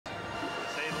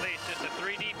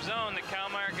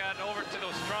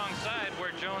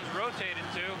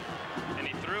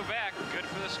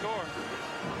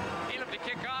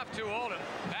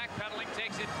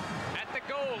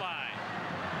goal line.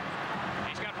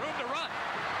 He's got room to run.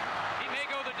 He may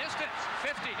go the distance.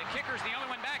 50. The kicker's the only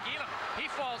one back. Elam. He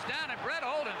falls down, and Brett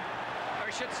Oldham, or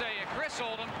I should say Chris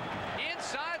Oldham,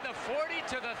 inside the 40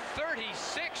 to the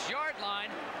 36-yard line.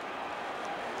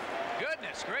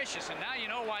 Goodness gracious, and now you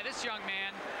know why this young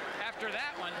man, after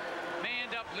that one, may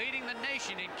end up leading the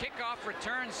nation in kickoff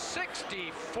returns,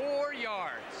 64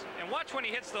 yards. And watch when he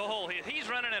hits the hole. He's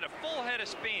running at a full head of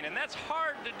speed, and that's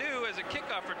hard to do as a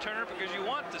kickoff returner because you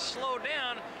want to slow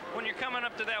down when you're coming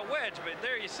up to that wedge. But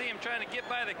there you see him trying to get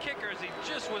by the kicker as he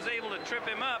just was able to trip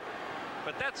him up.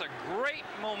 But that's a great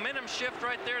momentum shift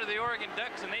right there to the Oregon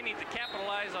Ducks, and they need to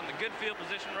capitalize on the good field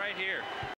position right here.